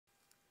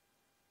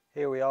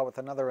Here we are with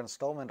another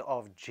installment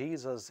of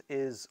Jesus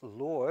is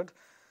Lord.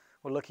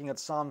 We're looking at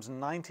Psalms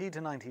 90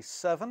 to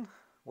 97.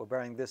 We're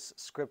bearing this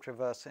scripture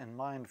verse in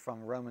mind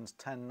from Romans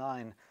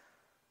 10:9.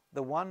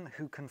 The one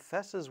who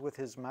confesses with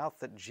his mouth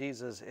that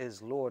Jesus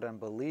is Lord and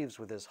believes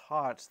with his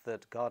heart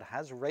that God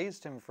has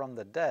raised him from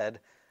the dead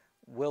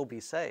will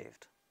be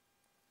saved.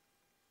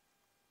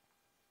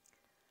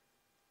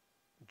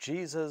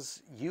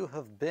 Jesus, you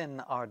have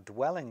been our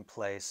dwelling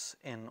place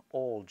in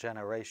all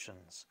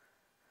generations.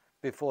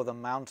 Before the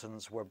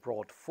mountains were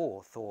brought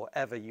forth, or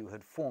ever you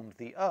had formed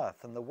the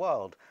earth and the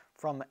world,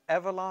 from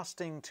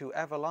everlasting to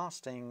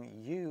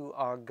everlasting, you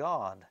are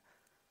God.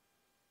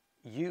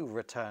 You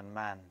return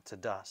man to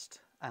dust,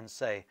 and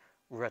say,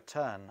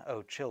 Return,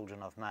 O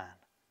children of man.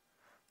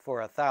 For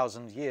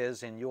 1,000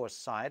 years in your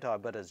sight are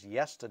but as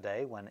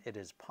yesterday when it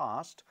is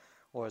past,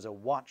 or as a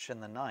watch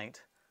in the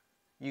night.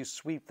 You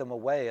sweep them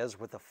away as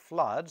with a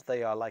flood.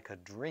 They are like a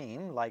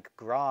dream, like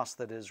grass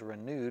that is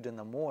renewed in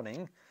the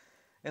morning.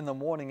 In the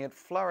morning it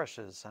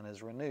flourishes and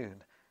is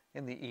renewed.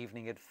 In the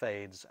evening it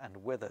fades and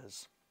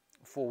withers.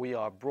 For we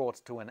are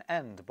brought to an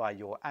end by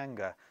your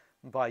anger.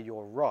 By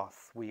your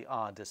wrath we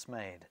are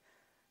dismayed.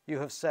 You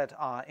have set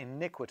our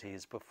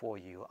iniquities before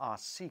you, our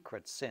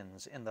secret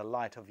sins in the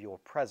light of your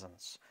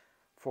presence.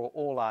 For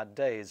all our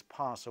days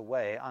pass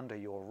away under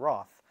your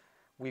wrath.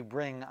 We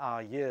bring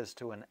our years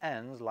to an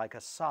end like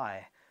a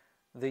sigh.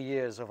 The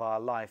years of our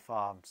life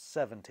are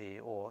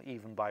 70, or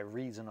even by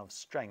reason of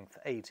strength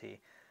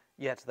 80.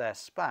 Yet their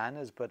span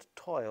is but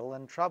toil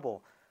and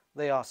trouble.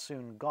 They are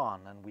soon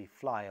gone, and we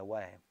fly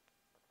away.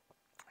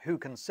 Who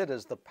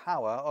considers the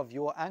power of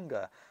your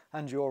anger,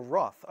 and your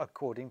wrath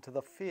according to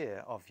the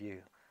fear of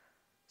you?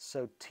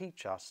 So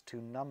teach us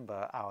to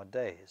number our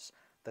days,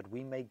 that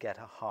we may get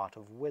a heart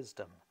of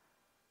wisdom.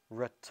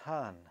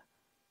 Return,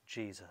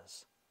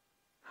 Jesus.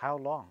 How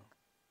long?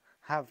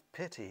 Have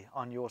pity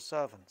on your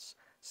servants.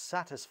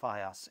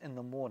 Satisfy us in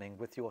the morning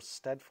with your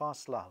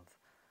steadfast love,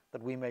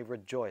 that we may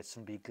rejoice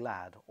and be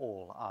glad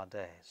all our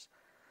days.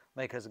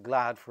 Make us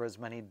glad for as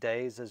many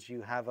days as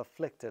you have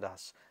afflicted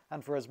us,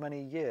 and for as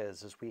many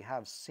years as we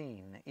have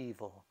seen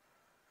evil.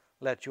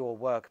 Let your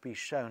work be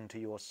shown to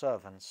your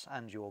servants,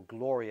 and your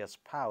glorious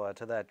power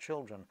to their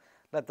children.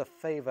 Let the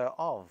favor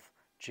of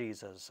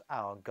Jesus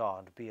our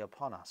God be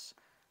upon us,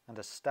 and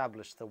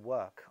establish the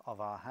work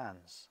of our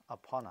hands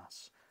upon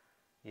us.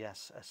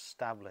 Yes,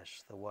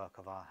 establish the work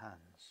of our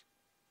hands.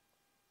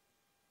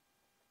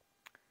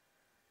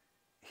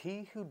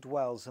 He who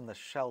dwells in the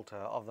shelter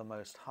of the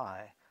Most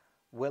High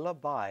will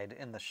abide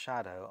in the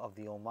shadow of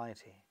the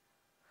Almighty.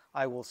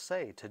 I will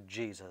say to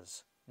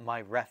Jesus,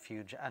 my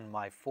refuge and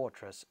my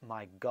fortress,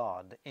 my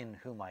God, in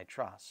whom I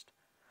trust.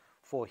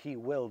 For he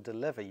will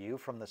deliver you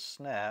from the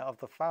snare of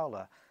the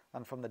fowler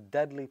and from the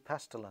deadly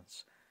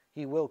pestilence.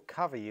 He will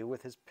cover you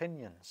with his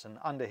pinions, and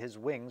under his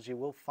wings you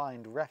will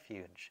find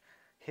refuge.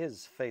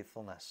 His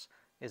faithfulness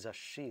is a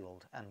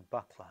shield and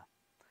buckler.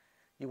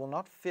 You will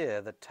not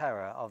fear the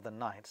terror of the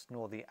night,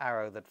 nor the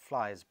arrow that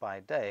flies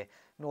by day,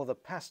 nor the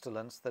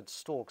pestilence that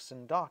stalks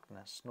in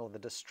darkness, nor the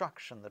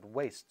destruction that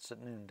wastes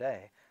at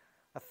noonday.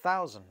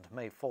 1,000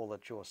 may fall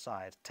at your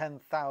side,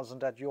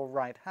 10,000 at your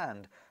right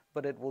hand,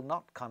 but it will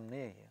not come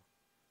near you.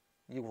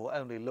 You will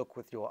only look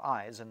with your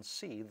eyes and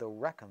see the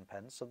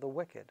recompense of the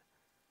wicked.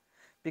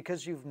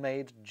 Because you've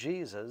made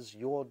Jesus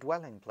your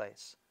dwelling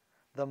place,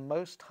 the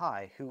Most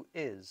High, who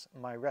is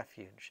my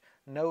refuge,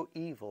 no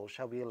evil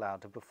shall be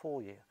allowed to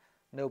befall you.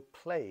 No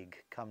plague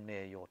come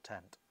near your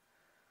tent.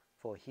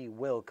 For he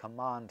will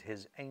command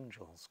his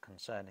angels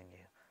concerning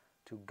you,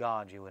 to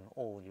guard you in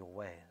all your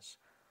ways.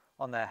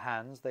 On their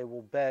hands they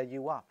will bear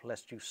you up,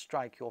 lest you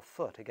strike your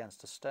foot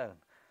against a stone.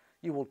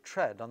 You will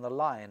tread on the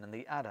lion and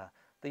the adder,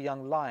 the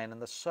young lion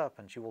and the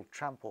serpent you will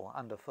trample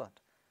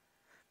underfoot.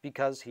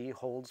 Because he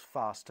holds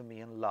fast to me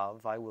in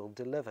love, I will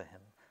deliver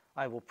him.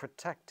 I will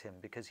protect him,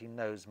 because he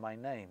knows my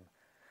name.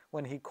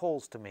 When he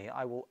calls to me,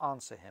 I will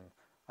answer him.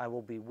 I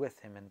will be with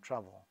him in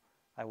trouble.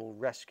 I will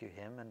rescue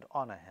him and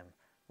honor him.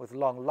 With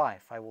long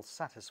life I will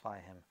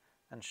satisfy him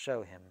and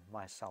show him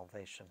my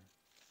salvation.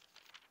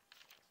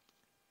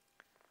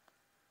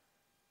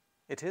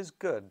 It is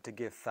good to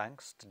give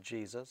thanks to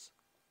Jesus,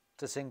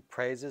 to sing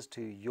praises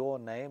to your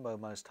name, O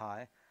Most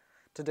High,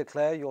 to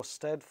declare your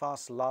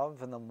steadfast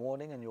love in the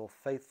morning and your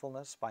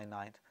faithfulness by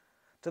night,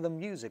 to the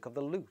music of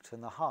the lute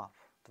and the harp,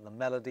 to the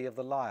melody of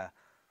the lyre.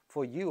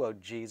 For you, O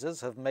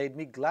Jesus, have made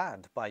me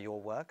glad by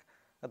your work.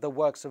 At the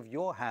works of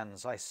your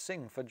hands I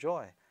sing for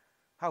joy.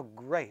 How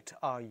great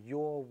are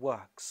your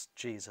works,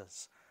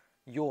 Jesus!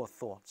 Your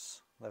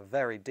thoughts, they're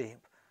very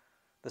deep.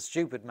 The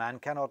stupid man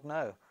cannot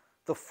know.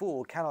 The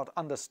fool cannot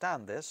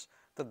understand this,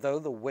 that though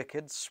the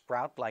wicked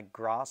sprout like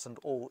grass and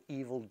all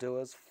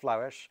evildoers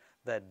flourish,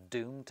 they're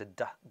doomed to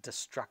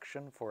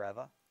destruction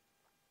forever.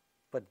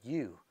 But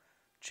you,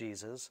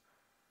 Jesus,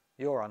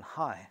 you're on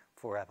high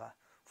forever.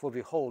 For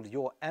behold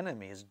your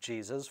enemies,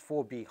 Jesus,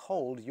 for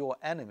behold your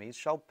enemies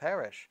shall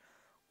perish.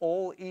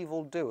 All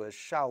evildoers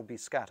shall be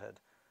scattered.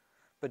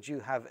 But you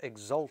have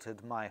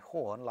exalted my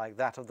horn like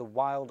that of the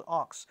wild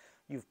ox.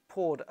 You've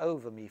poured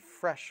over me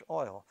fresh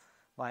oil.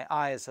 My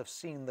eyes have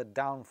seen the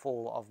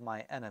downfall of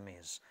my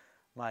enemies.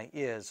 My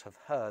ears have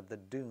heard the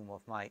doom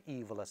of my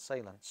evil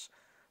assailants.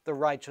 The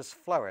righteous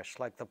flourish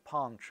like the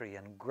palm tree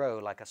and grow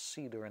like a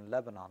cedar in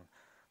Lebanon.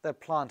 They're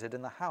planted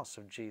in the house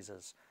of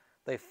Jesus.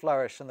 They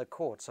flourish in the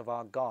courts of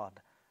our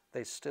God.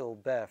 They still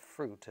bear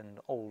fruit in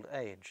old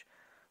age.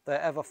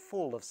 They're ever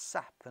full of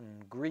sap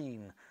and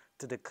green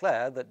to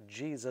declare that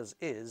Jesus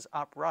is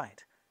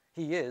upright.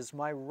 He is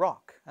my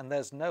rock, and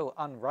there's no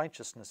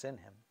unrighteousness in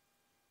him.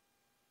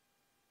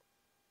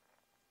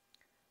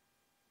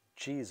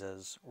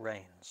 Jesus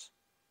reigns.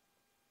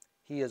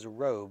 He is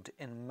robed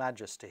in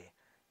majesty.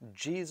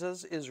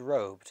 Jesus is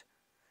robed.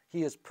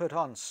 He has put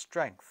on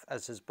strength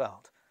as his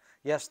belt.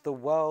 Yes, the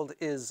world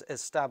is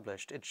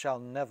established. It shall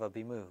never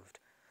be moved.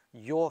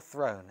 Your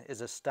throne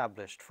is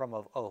established from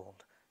of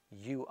old.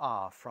 You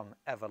are from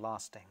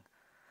everlasting.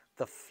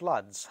 The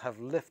floods have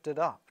lifted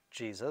up,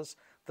 Jesus.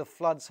 The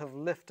floods have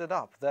lifted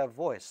up their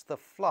voice. The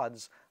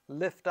floods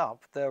lift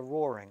up their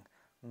roaring.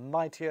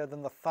 Mightier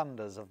than the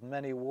thunders of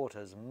many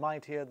waters,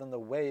 mightier than the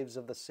waves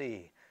of the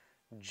sea.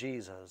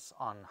 Jesus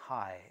on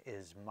high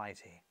is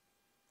mighty.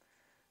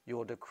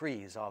 Your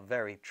decrees are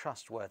very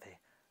trustworthy.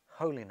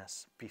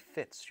 Holiness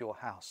befits your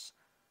house,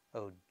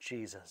 O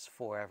Jesus,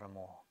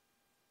 forevermore.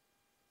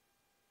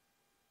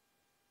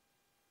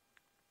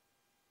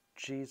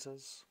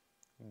 Jesus,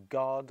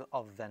 God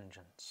of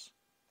vengeance.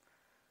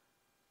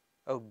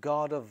 O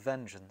God of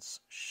vengeance,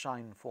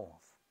 shine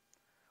forth.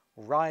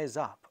 Rise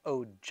up,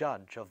 O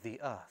Judge of the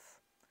earth.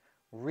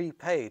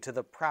 Repay to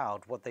the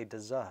proud what they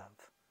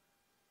deserve.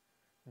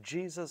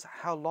 Jesus,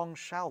 how long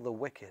shall the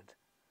wicked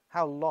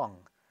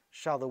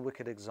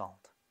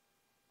exalt?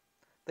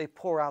 They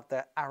pour out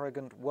their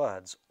arrogant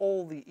words.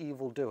 All the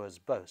evildoers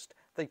boast.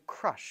 They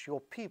crush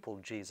your people,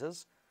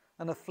 Jesus,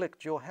 and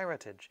afflict your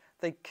heritage.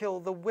 They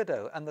kill the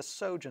widow and the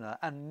sojourner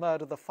and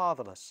murder the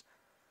fatherless.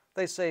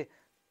 They say,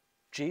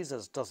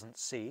 Jesus doesn't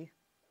see.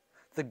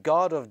 The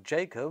God of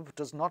Jacob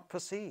does not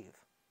perceive.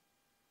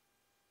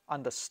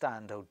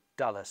 Understand, O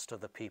dullest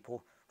of the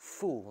people,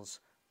 fools,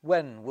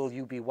 when will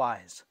you be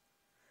wise?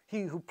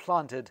 He who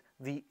planted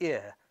the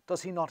ear,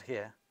 does he not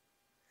hear?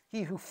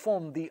 He who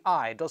formed the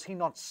eye, does he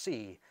not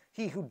see?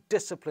 He who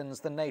disciplines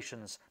the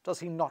nations, does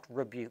he not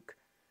rebuke?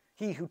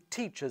 He who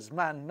teaches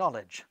man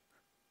knowledge,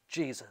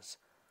 Jesus,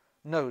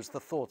 knows the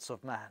thoughts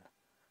of man,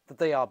 that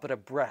they are but a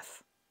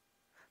breath.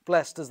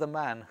 Blessed is the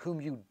man whom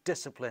you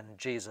discipline,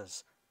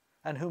 Jesus,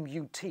 and whom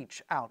you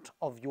teach out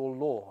of your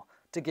law,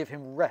 to give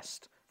him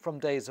rest from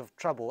days of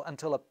trouble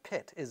until a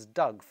pit is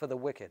dug for the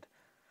wicked.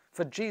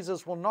 For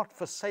Jesus will not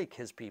forsake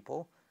his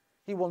people.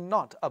 He will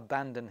not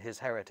abandon his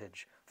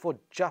heritage, for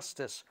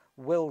justice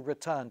will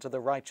return to the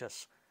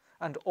righteous,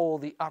 and all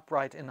the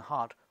upright in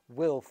heart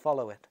will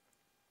follow it.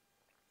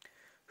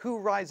 Who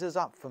rises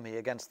up for me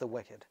against the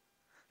wicked?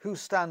 Who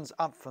stands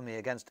up for me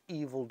against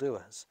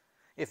evildoers?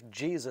 If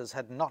Jesus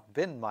had not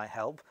been my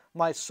help,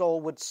 my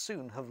soul would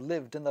soon have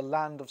lived in the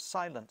land of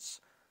silence.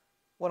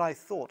 When I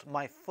thought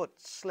my foot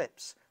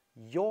slips,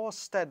 your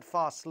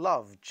steadfast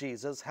love,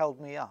 Jesus,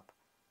 held me up.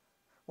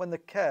 When the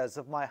cares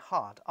of my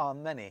heart are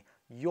many,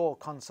 your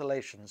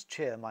consolations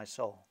cheer my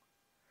soul.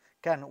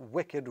 Can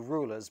wicked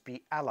rulers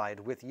be allied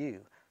with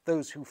you,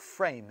 those who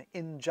frame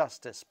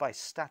injustice by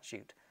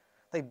statute?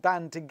 They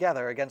band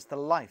together against the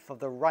life of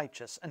the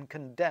righteous and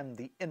condemn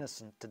the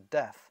innocent to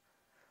death.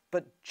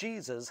 But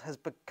Jesus has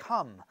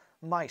become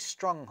my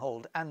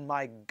stronghold and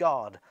my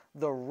God,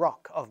 the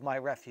rock of my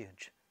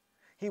refuge.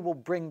 He will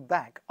bring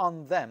back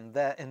on them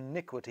their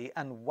iniquity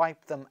and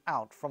wipe them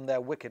out from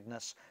their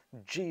wickedness.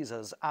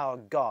 Jesus, our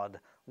God,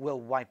 will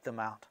wipe them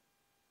out.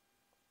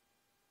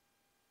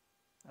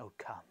 Oh,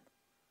 come.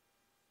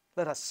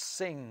 Let us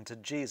sing to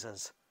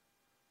Jesus.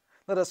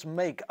 Let us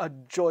make a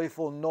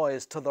joyful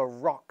noise to the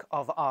rock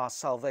of our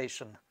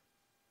salvation.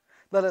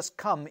 Let us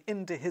come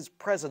into his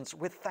presence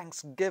with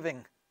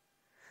thanksgiving.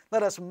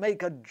 Let us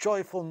make a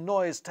joyful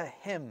noise to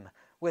him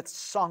with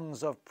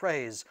songs of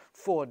praise,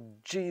 for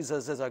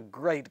Jesus is a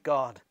great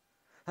God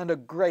and a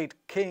great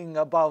King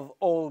above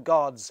all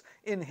gods.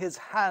 In his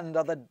hand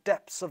are the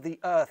depths of the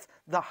earth.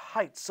 The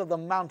heights of the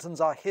mountains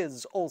are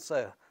his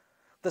also.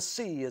 The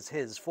sea is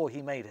his, for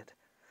he made it.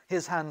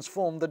 His hands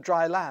formed the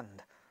dry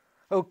land.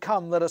 O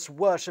come, let us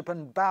worship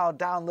and bow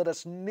down. Let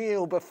us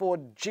kneel before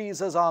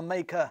Jesus our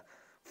Maker,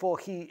 for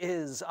he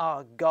is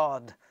our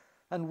God,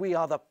 and we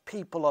are the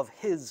people of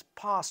his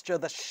pasture,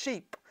 the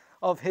sheep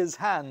of his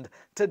hand.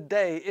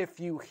 Today, if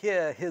you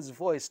hear his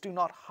voice, do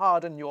not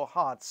harden your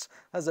hearts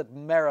as at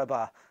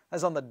Meribah,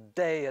 as on the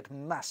day at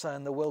Massah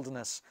in the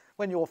wilderness,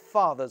 when your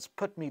fathers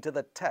put me to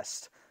the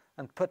test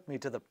and put me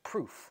to the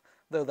proof,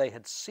 though they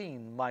had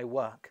seen my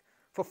work.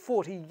 For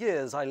 40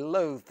 years I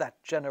loathed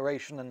that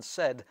generation and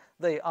said,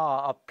 they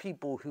are a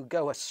people who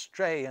go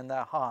astray in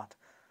their heart.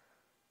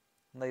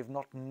 And they've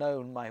not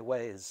known my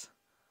ways.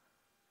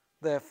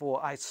 Therefore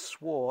I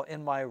swore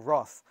in my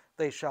wrath,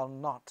 they shall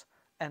not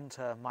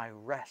enter my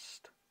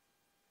rest.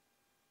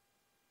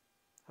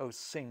 Oh,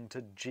 sing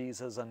to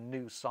Jesus a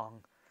new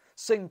song.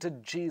 Sing to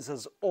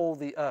Jesus all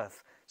the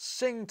earth.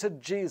 Sing to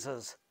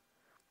Jesus.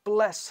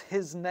 Bless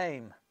his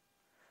name.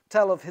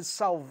 Tell of his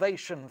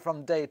salvation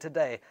from day to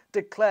day.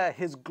 Declare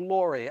his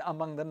glory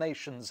among the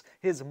nations,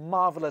 his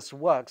marvelous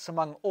works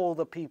among all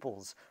the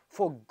peoples.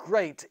 For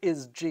great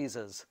is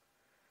Jesus,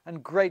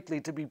 and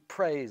greatly to be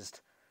praised.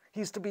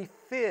 He's to be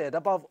feared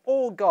above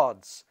all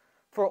gods.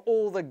 For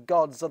all the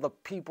gods of the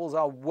peoples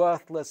are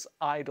worthless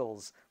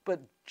idols,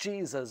 but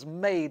Jesus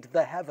made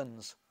the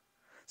heavens.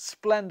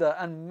 Splendor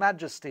and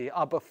majesty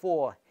are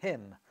before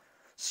him.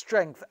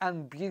 Strength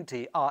and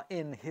beauty are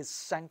in his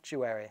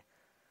sanctuary.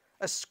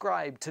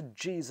 Ascribe to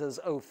Jesus,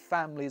 O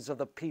families of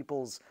the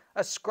peoples.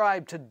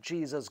 Ascribe to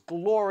Jesus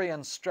glory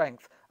and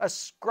strength.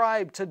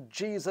 Ascribe to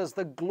Jesus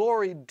the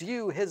glory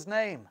due his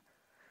name.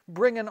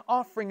 Bring an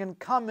offering and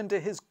come into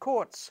his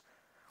courts.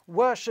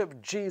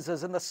 Worship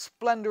Jesus in the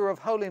splendor of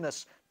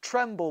holiness.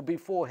 Tremble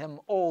before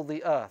him all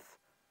the earth.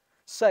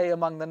 Say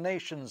among the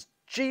nations,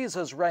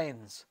 Jesus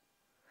reigns.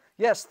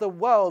 Yes, the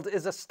world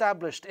is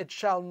established. It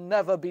shall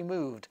never be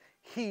moved.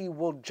 He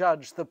will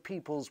judge the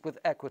peoples with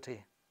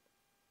equity.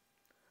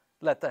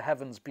 Let the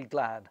heavens be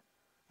glad,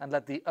 and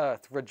let the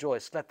earth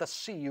rejoice. Let the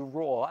sea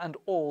roar, and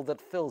all that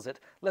fills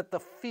it. Let the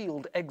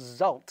field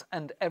exult,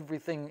 and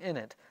everything in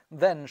it.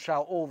 Then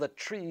shall all the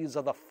trees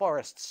of the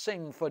forest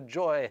sing for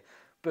joy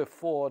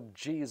before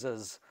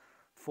Jesus,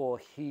 for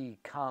he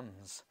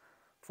comes.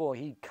 For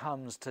he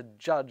comes to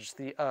judge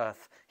the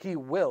earth. He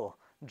will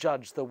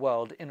judge the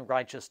world in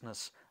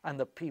righteousness, and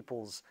the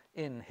peoples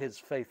in his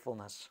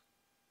faithfulness.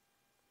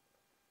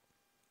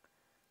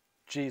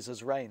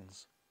 Jesus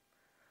reigns.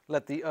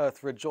 Let the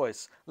earth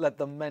rejoice. Let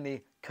the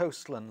many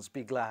coastlands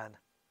be glad.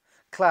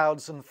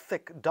 Clouds and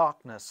thick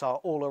darkness are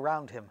all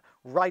around him.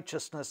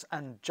 Righteousness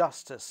and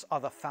justice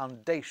are the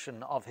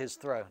foundation of his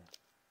throne.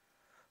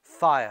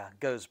 Fire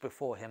goes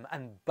before him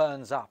and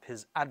burns up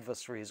his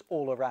adversaries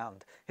all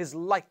around. His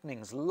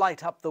lightnings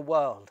light up the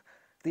world.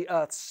 The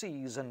earth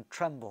sees and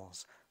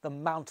trembles. The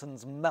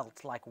mountains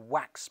melt like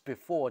wax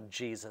before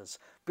Jesus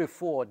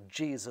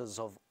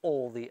of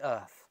all the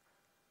earth.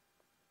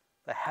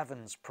 The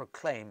heavens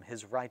proclaim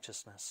his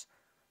righteousness,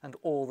 and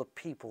all the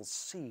peoples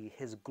see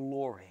his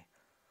glory.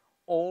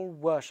 All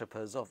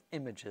worshippers of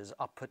images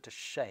are put to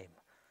shame,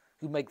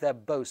 who make their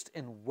boast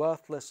in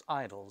worthless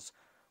idols.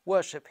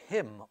 Worship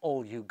him,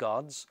 all you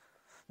gods.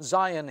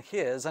 Zion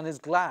hears and is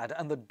glad,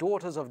 and the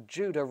daughters of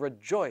Judah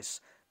rejoice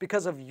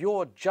because of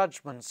your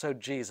judgments, O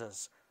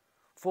Jesus.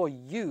 For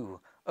you,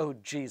 O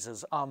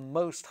Jesus, are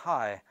most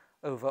high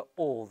over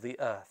all the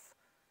earth.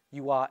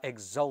 You are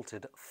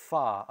exalted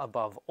far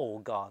above all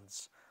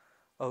gods.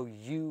 O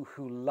you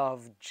who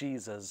love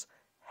Jesus,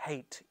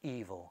 hate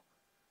evil.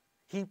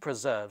 He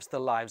preserves the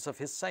lives of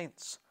his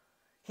saints.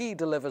 He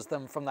delivers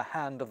them from the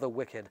hand of the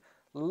wicked.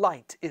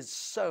 Light is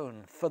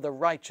sown for the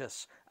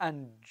righteous,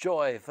 and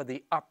joy for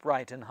the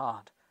upright in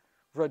heart.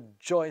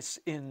 Rejoice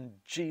in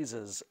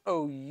Jesus,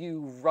 O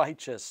you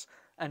righteous,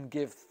 and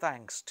give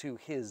thanks to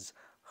his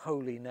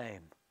holy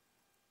name.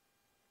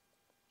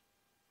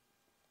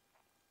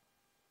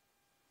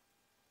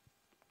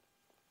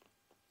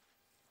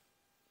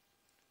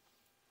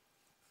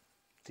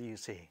 Do you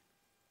see?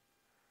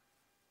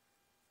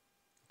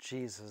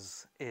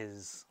 Jesus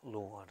is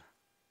Lord.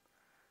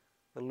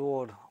 The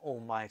Lord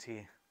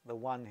Almighty, the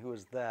one who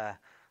was there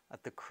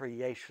at the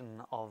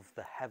creation of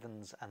the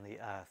heavens and the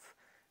earth,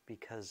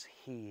 because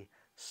he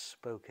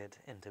spoke it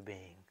into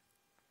being,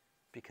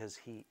 because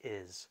he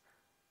is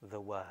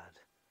the Word.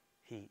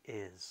 He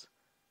is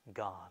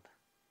God.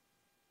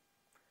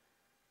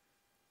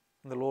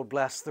 The Lord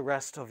bless the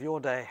rest of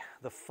your day.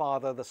 The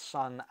Father, the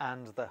Son,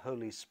 and the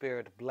Holy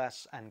Spirit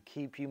bless and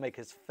keep you, make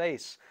his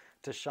face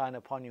to shine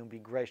upon you and be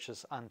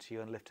gracious unto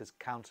you, and lift his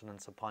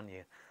countenance upon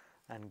you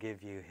and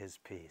give you his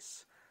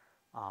peace.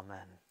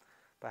 Amen.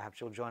 Perhaps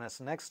you'll join us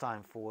next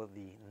time for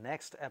the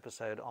next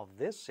episode of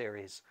this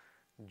series,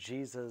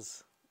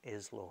 Jesus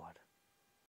is Lord.